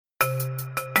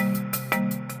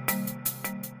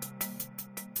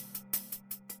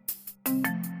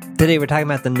Today we're talking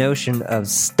about the notion of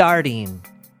starting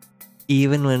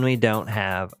even when we don't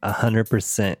have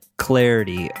 100%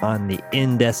 clarity on the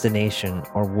end destination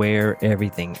or where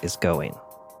everything is going.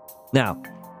 Now,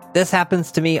 this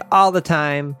happens to me all the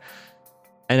time.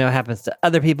 I know it happens to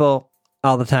other people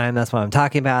all the time. That's why I'm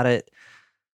talking about it.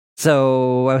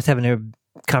 So I was having a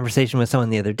conversation with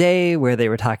someone the other day where they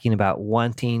were talking about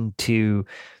wanting to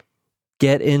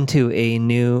get into a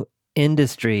new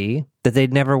industry that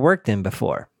they'd never worked in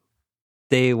before.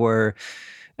 They were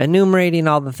enumerating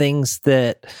all the things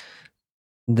that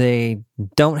they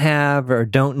don't have or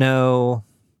don't know,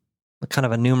 kind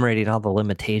of enumerating all the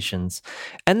limitations.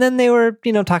 And then they were,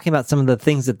 talking about some of the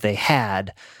things that they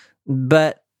had.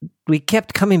 But we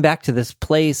kept coming back to this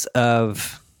place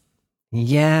of,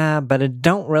 but I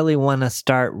don't really want to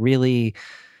start really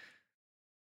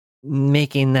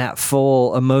making that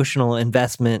full emotional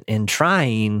investment in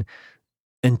trying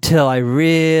until I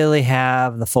really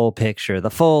have the full picture, the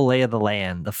full lay of the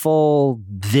land, the full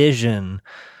vision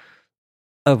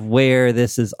of where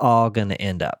this is all going to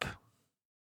end up.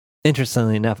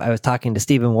 Interestingly enough, I was talking to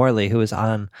Stephen Worley, who was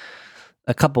on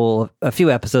a few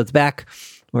episodes back.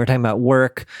 We were talking about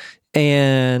work,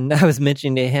 and I was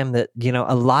mentioning to him that,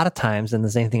 a lot of times, and the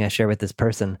same thing I share with this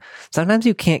person, sometimes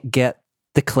you can't get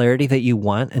the clarity that you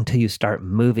want until you start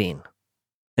moving.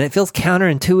 And it feels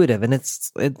counterintuitive, and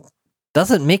it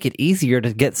doesn't make it easier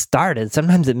to get started.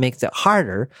 Sometimes it makes it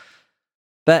harder.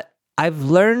 But I've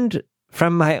learned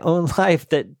from my own life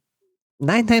that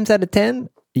 9 times out of 10,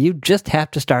 you just have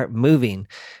to start moving,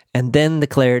 and then the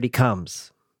clarity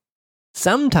comes.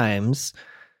 Sometimes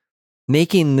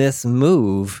making this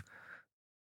move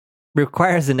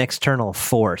requires an external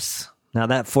force. Now,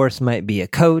 that force might be a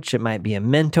coach, it might be a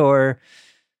mentor.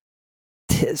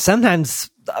 Sometimes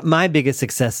my biggest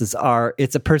successes are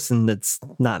it's a person that's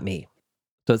not me.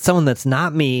 So it's someone that's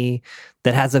not me,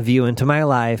 that has a view into my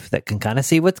life, that can kind of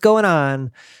see what's going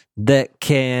on, that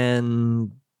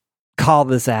can call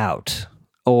this out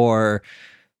or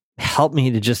help me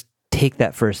to just take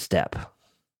that first step.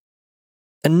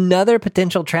 Another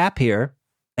potential trap here,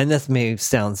 and this may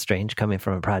sound strange coming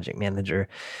from a project manager,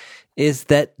 is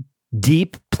that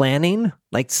deep planning,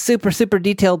 like super, super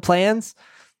detailed plans,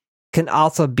 can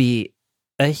also be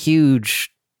a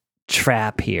huge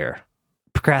trap here.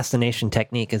 Procrastination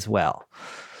technique as well.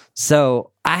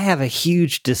 So I have a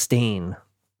huge disdain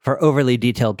for overly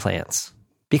detailed plans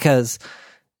because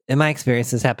in my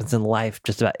experience, this happens in life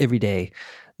just about every day.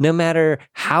 No matter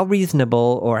how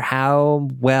reasonable or how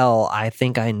well I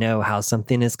think I know how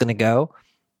something is going to go,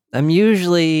 I'm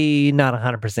usually not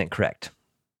 100% correct.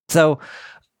 So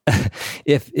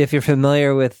if you're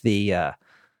familiar with the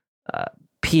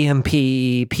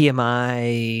PMP,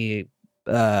 PMI,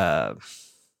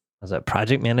 was a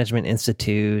Project Management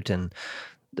Institute, and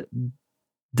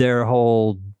their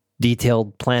whole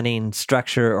detailed planning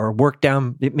structure or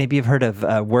maybe you've heard of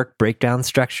work breakdown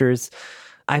structures.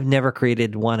 I've never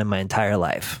created one in my entire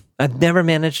life. I've never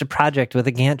managed a project with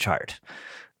a Gantt chart.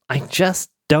 I just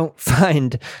don't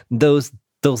find those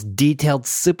detailed,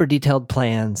 super detailed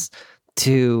plans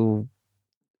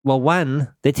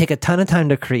one, they take a ton of time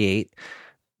to create.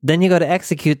 Then you go to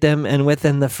execute them, and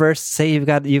within the first, say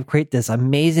you've created this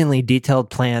amazingly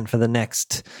detailed plan for the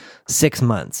next 6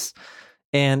 months,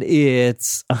 and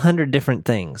it's 100 different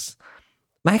things.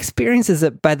 My experience is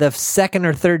that by the second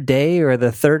or third day, or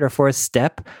the third or fourth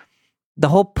step, the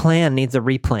whole plan needs a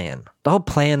replan. The whole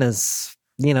plan is,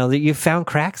 you've found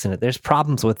cracks in it. There's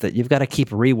problems with it. You've got to keep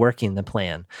reworking the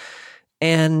plan.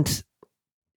 And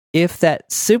if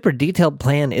that super detailed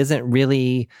plan isn't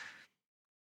really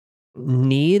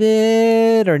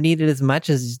needed as much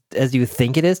as you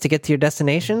think it is to get to your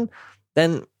destination,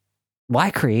 then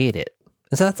why create it?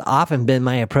 And so that's often been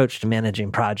my approach to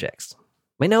managing projects.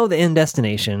 We know the end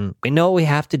destination. We know what we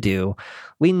have to do.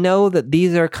 We know that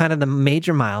these are kind of the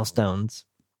major milestones.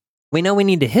 We know we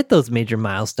need to hit those major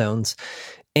milestones,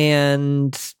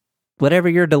 and whatever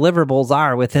your deliverables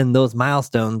are within those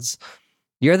milestones,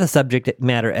 you're the subject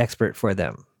matter expert for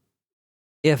them.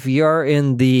 If you're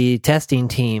in the testing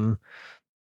team,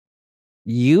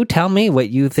 you tell me what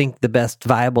you think the best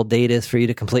viable date is for you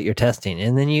to complete your testing,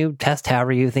 and then you test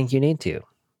however you think you need to.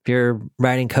 If you're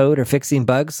writing code or fixing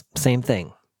bugs, same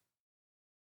thing.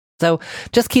 So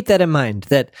just keep that in mind,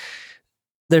 that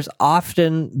there's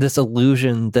often this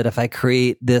illusion that if I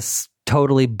create this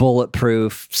totally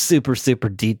bulletproof, super, super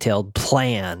detailed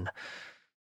plan,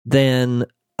 then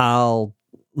I'll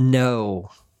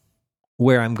know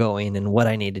where I'm going and what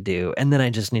I need to do, and then I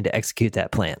just need to execute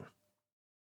that plan.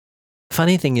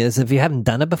 Funny thing is, if you haven't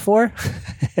done it before,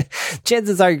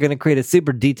 chances are you're going to create a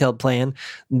super detailed plan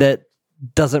that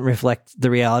doesn't reflect the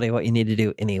reality of what you need to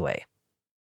do anyway.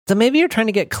 So maybe you're trying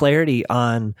to get clarity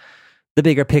on the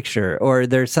bigger picture, or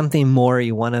there's something more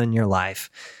you want in your life.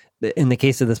 In the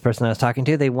case of this person I was talking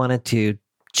to, they wanted to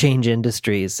change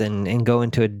industries and go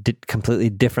into a completely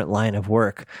different line of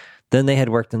work than they had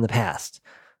worked in the past.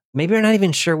 Maybe you're not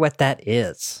even sure what that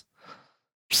is.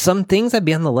 Some things I'd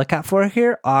be on the lookout for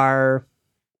here are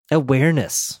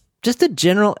awareness, just a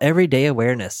general everyday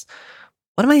awareness.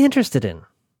 What am I interested in?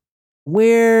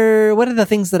 What are the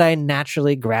things that I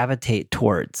naturally gravitate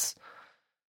towards?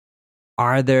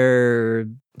 Are there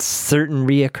certain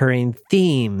reoccurring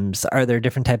themes? Are there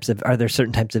certain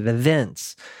types of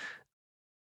events?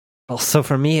 Well, so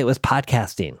for me, it was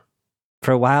podcasting.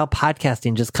 For a while,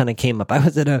 podcasting just kind of came up. I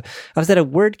was at a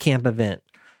WordCamp event,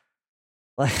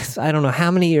 like, I don't know how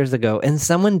many years ago, and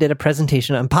someone did a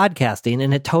presentation on podcasting,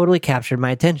 and it totally captured my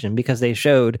attention because they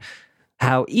showed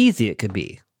how easy it could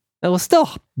be. It was still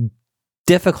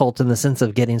difficult in the sense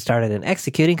of getting started and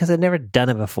executing because I'd never done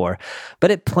it before,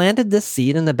 but it planted this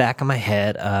seed in the back of my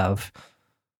head of,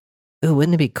 ooh,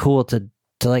 wouldn't it be cool to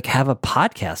like have a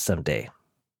podcast someday?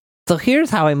 So here's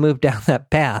how I moved down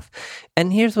that path,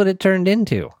 and here's what it turned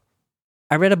into.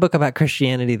 I read a book about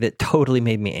Christianity that totally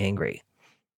made me angry.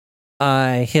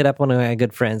 I hit up one of my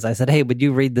good friends. I said, hey, would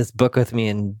you read this book with me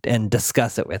and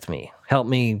discuss it with me? Help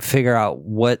me figure out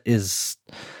what is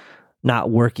not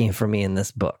working for me in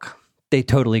this book. They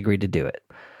totally agreed to do it.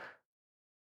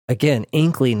 Again,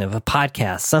 inkling of a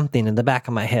podcast, something in the back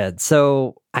of my head.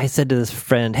 So I said to this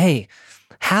friend, hey,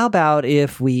 how about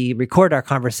if we record our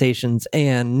conversations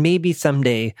and maybe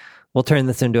someday we'll turn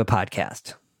this into a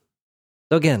podcast?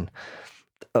 So again,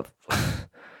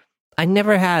 I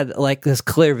never had like this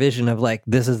clear vision of like,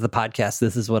 this is the podcast,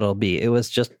 this is what it'll be. It was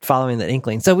just following that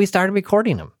inkling. So we started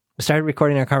recording them. We started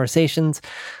recording our conversations.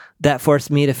 That forced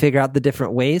me to figure out the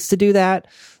different ways to do that.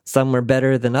 Some were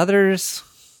better than others.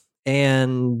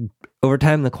 And over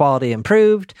time, the quality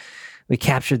improved. We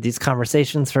captured these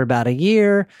conversations for about a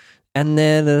year. And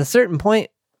then at a certain point,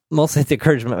 mostly at the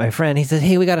encouragement of my friend, he said,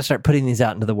 hey, we got to start putting these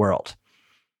out into the world.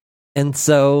 And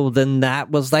so then that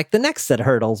was like the next set of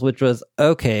hurdles, which was,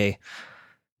 okay,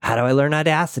 how do I learn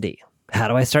Audacity? How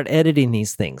do I start editing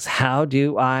these things? How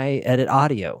do I edit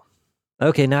audio?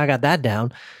 Okay, now I got that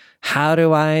down. How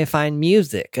do I find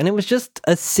music? And it was just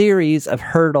a series of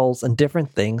hurdles and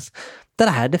different things that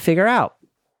I had to figure out.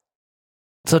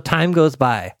 So time goes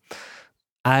by.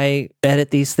 I edit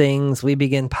these things. We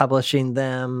begin publishing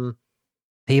them.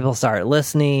 People start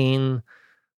listening.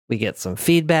 We get some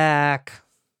feedback.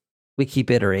 We keep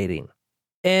iterating.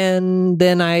 And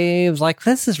then I was like,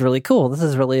 this is really cool. This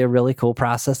is really a really cool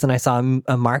process. And I saw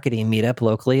a marketing meetup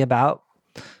locally about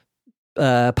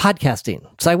podcasting.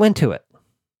 So I went to it.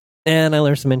 And I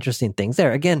learned some interesting things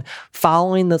there. Again,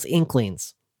 following those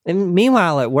inklings. And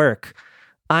meanwhile at work,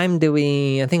 I'm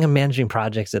managing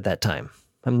projects at that time.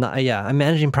 I'm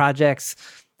managing projects.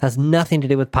 Has nothing to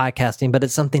do with podcasting, but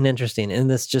it's something interesting. And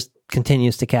this just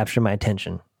continues to capture my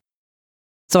attention.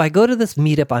 So I go to this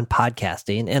meetup on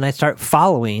podcasting and I start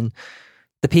following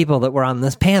the people that were on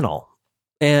this panel.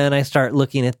 And I start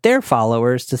looking at their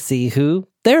followers to see who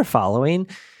they're following.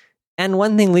 And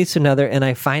one thing leads to another, and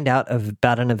I find out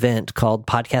about an event called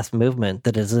Podcast Movement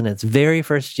that is in its very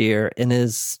first year and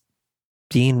is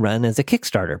being run as a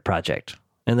Kickstarter project.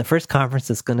 And the first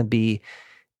conference is going to be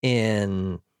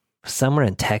somewhere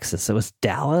in Texas. It was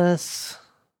Dallas.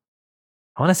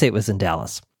 I want to say it was in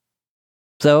Dallas.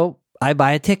 So I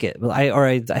buy a ticket. I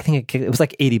think it was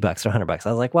like $80 or $100. I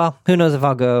was like, well, who knows if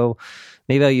I'll go?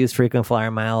 Maybe I'll use frequent flyer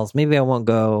miles. Maybe I won't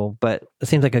go, but it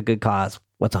seems like a good cause.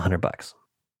 What's $100?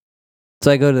 So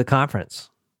I go to the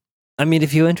conference. I meet a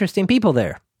few interesting people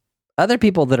there. Other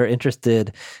people that are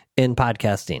interested in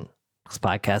podcasting. Because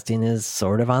podcasting is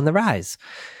sort of on the rise.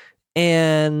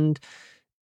 And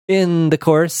in the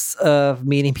course of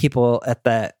meeting people at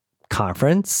that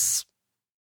conference,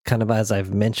 kind of as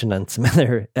I've mentioned on some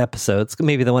other episodes,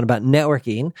 maybe the one about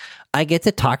networking, I get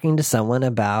to talking to someone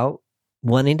about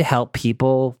wanting to help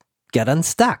people get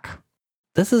unstuck.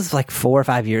 This is like 4 or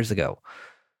 5 years ago.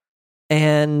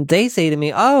 And they say to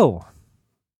me, oh,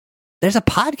 there's a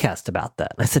podcast about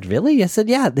that. And I said, really? I said,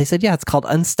 yeah. They said, yeah, it's called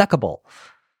Unstuckable.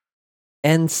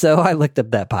 And so I looked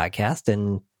up that podcast,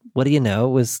 and what do you know?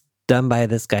 It was done by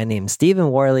this guy named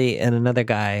Stephen Worley and another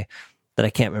guy that I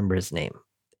can't remember his name.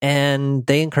 And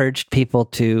they encouraged people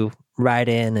to write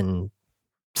in and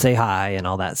say hi and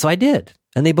all that. So I did.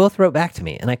 And they both wrote back to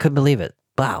me, and I couldn't believe it.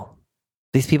 Wow.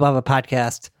 These people have a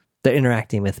podcast. They're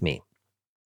interacting with me.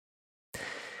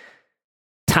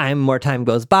 More time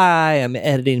goes by. I'm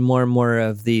editing more and more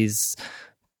of these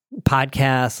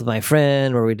podcast with my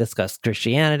friend where we discussed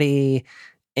Christianity.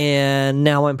 And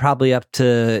now I'm probably up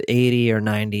to 80 or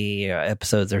 90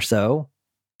 episodes or so.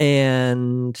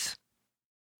 And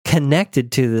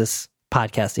connected to this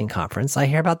podcasting conference, I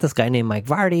hear about this guy named Mike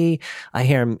Vardy. I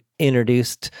hear him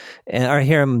introduced, or I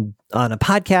hear him on a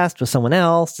podcast with someone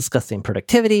else discussing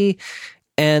productivity.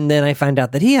 And then I find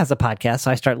out that he has a podcast.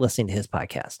 So I start listening to his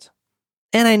podcast.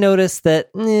 And I notice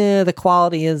that the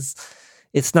quality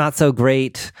it's not so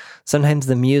great. Sometimes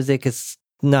the music is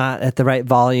not at the right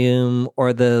volume,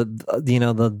 or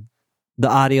the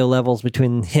audio levels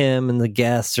between him and the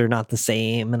guests are not the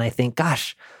same. And I think,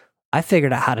 gosh, I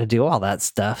figured out how to do all that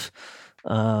stuff.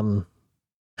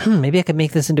 Maybe I could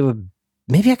make this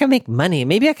maybe I could make money.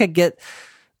 Maybe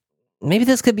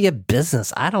this could be a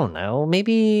business. I don't know.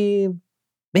 Maybe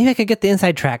I could get the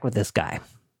inside track with this guy.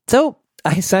 So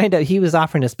I signed up. He was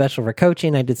offering a special for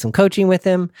coaching. I did some coaching with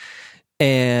him,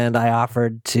 and I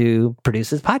offered to produce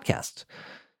his podcast.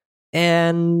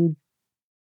 And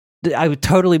I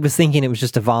totally was thinking it was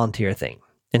just a volunteer thing.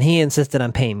 And he insisted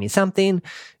on paying me something.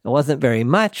 It wasn't very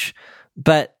much,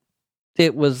 but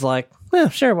it was like, well,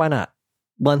 sure, why not?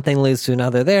 One thing leads to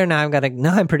another there. Now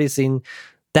I'm producing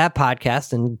that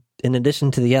podcast, and in addition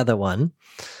to the other one.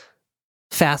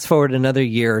 Fast forward another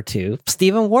year or two,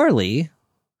 Stephen Worley,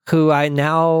 who I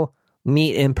now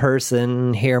meet in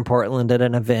person here in Portland at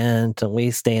an event, and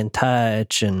we stay in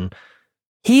touch, and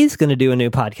he's going to do a new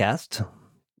podcast,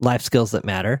 Life Skills That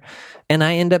Matter, and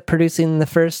I end up producing the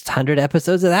first 100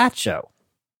 episodes of that show.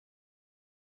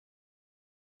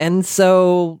 And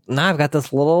so now I've got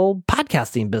this little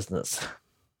podcasting business.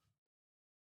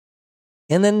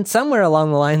 And then somewhere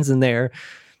along the lines in there,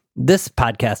 this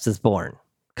podcast is born,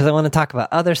 because I want to talk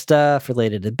about other stuff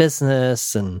related to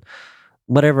business and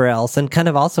whatever else, and kind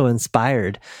of also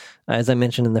inspired, as I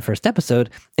mentioned in the first episode,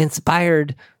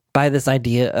 inspired by this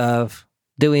idea of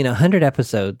doing 100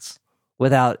 episodes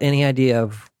without any idea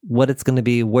of what it's going to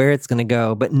be, where it's going to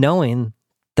go, but knowing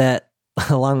that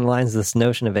along the lines of this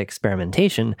notion of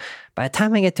experimentation, by the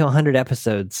time I get to 100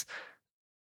 episodes,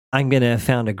 I'm going to have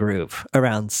found a groove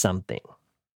around something.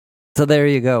 So there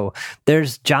you go.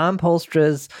 There's John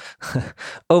Polstra's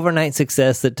overnight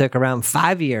success that took around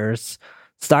 5 years,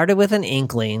 started with an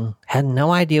inkling, had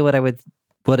no idea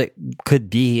what it could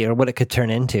be or what it could turn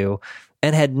into,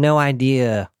 and had no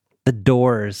idea the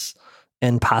doors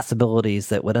and possibilities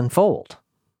that would unfold.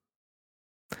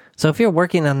 So if you're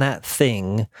working on that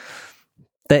thing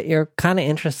that you're kind of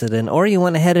interested in, or you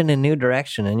want to head in a new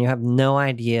direction and you have no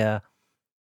idea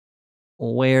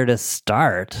where to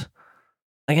start,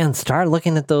 again, start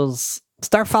looking at those,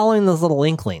 start following those little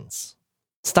inklings.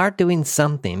 Start doing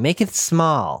something, make it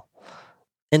small,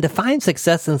 and define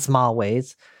success in small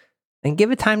ways, and give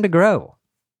it time to grow.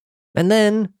 And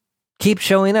then keep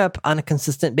showing up on a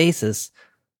consistent basis,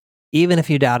 even if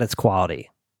you doubt its quality.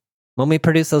 When we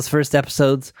produced those first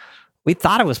episodes, we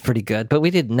thought it was pretty good, but we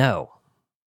didn't know.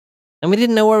 And we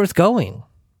didn't know where it was going.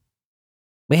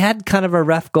 We had kind of a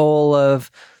rough goal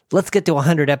of, let's get to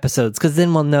 100 episodes, because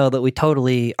then we'll know that we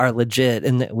totally are legit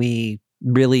and that we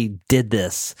really did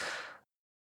this.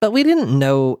 But we didn't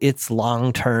know its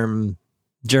long-term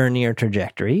journey or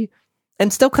trajectory,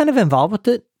 and still kind of involved with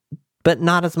it, but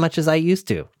not as much as I used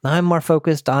to. I'm more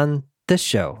focused on this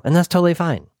show, and that's totally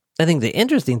fine. I think the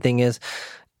interesting thing is,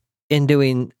 in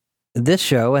doing this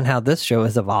show and how this show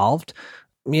has evolved,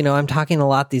 I'm talking a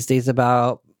lot these days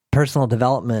about personal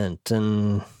development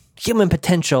and human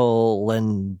potential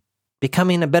and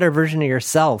becoming a better version of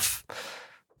yourself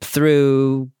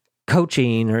through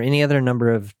coaching or any other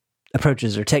number of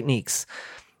approaches or techniques.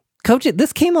 Coaching,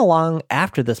 this came along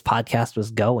after this podcast was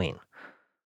going.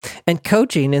 And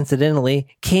coaching, incidentally,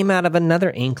 came out of another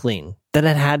inkling that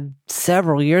I had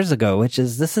several years ago, which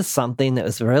is, this is something that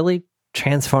was really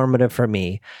transformative for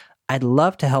me. I'd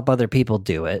love to help other people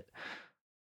do it.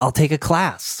 I'll take a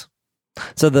class.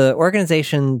 So the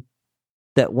organization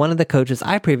that one of the coaches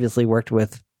I previously worked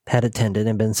with had attended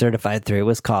and been certified through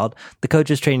was called the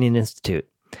Coaches Training Institute.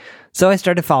 So I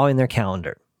started following their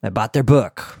calendar. I bought their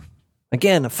book.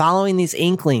 Again, following these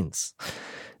inklings.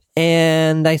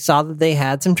 And I saw that they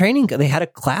had some training. They had a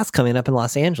class coming up in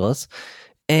Los Angeles.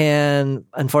 And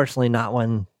unfortunately, not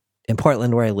one in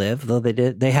Portland where I live, though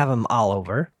they have them all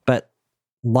over. But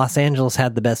Los Angeles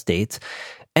had the best dates.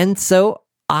 And so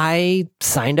I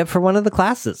signed up for one of the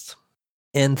classes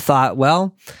and thought,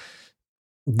 well,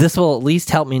 this will at least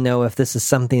help me know if this is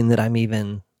something that I'm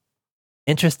even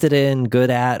interested in, good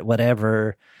at,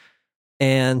 whatever.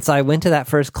 And so I went to that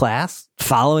first class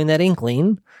following that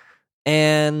inkling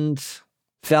and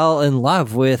fell in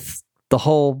love with the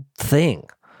whole thing.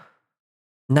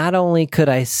 Not only could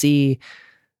I see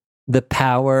the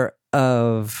power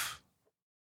of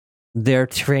their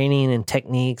training and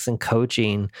techniques and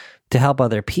coaching to help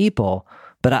other people,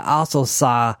 but I also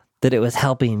saw that it was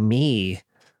helping me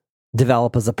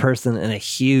develop as a person in a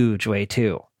huge way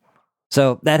too.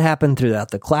 So that happened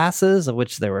throughout the classes, of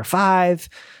which there were 5,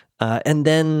 and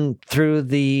then through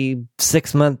the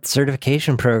 6-month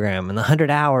certification program and the 100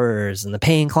 hours and the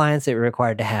paying clients that were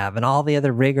required to have and all the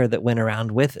other rigor that went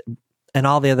around with it, and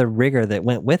all the other rigor that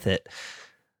went with it,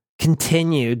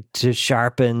 continued to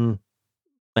sharpen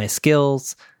my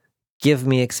skills, give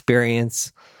me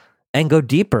experience, and go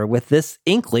deeper with this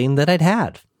inkling that I'd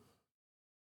had.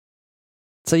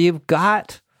 So you've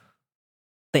got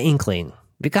the inkling.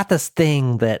 You've got this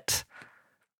thing that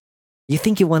you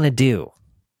think you want to do.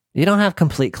 You don't have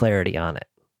complete clarity on it.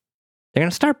 You're going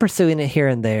to start pursuing it here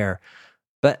and there,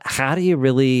 but how do you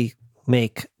really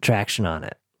make traction on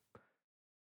it?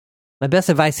 My best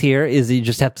advice here is you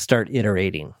just have to start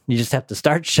iterating. You just have to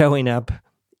start showing up,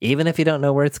 even if you don't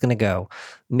know where it's going to go.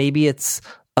 Maybe it's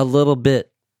a little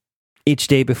bit each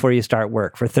day before you start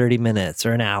work for 30 minutes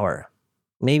or an hour.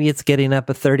 Maybe it's getting up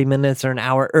 30 minutes or an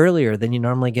hour earlier than you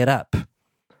normally get up.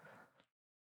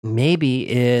 Maybe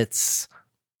it's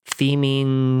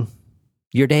theming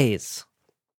your days.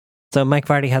 So Mike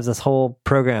Vardy has this whole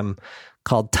program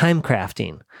called Time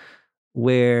Crafting,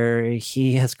 where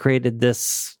he has created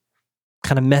this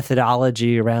kind of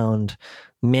methodology around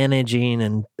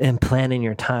managing and planning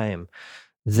your time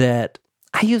that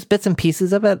I use bits and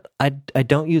pieces of it. I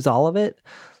don't use all of it,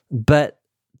 but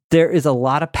there is a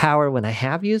lot of power when I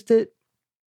have used it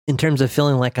in terms of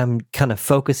feeling like I'm kind of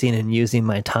focusing and using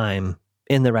my time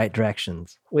in the right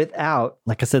directions without,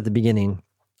 like I said at the beginning,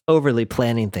 overly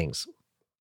planning things.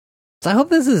 So I hope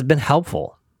this has been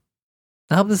helpful.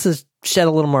 I hope this has shed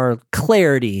a little more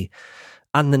clarity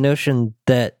on the notion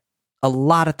that a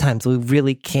lot of times we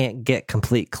really can't get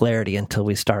complete clarity until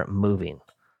we start moving.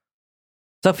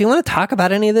 So if you want to talk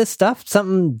about any of this stuff,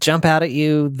 something jump out at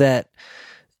you that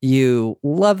you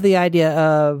love the idea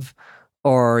of,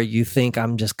 or you think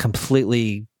I'm just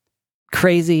completely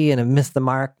crazy and have missed the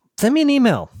mark, send me an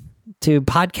email to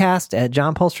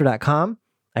podcast@johnpolster.com.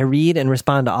 I read and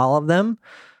respond to all of them.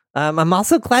 I'm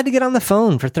also glad to get on the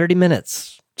phone for 30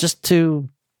 minutes just to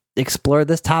explore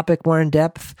this topic more in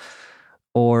depth,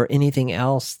 or anything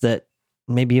else that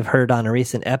maybe you've heard on a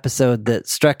recent episode that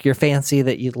struck your fancy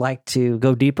that you'd like to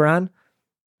go deeper on.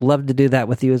 Love to do that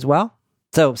with you as well.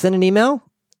 So send an email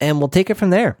and we'll take it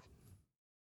from there.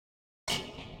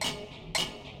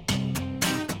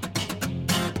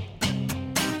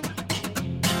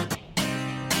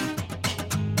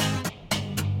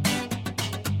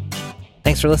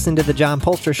 Thanks for listening to The John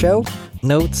Polster Show.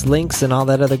 Notes, links, and all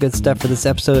that other good stuff for this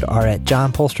episode are at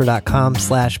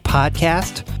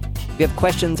johnpolster.com/podcast. If you have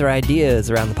questions or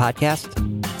ideas around the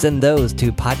podcast, send those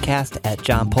to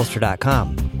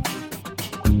podcast@johnpolster.com.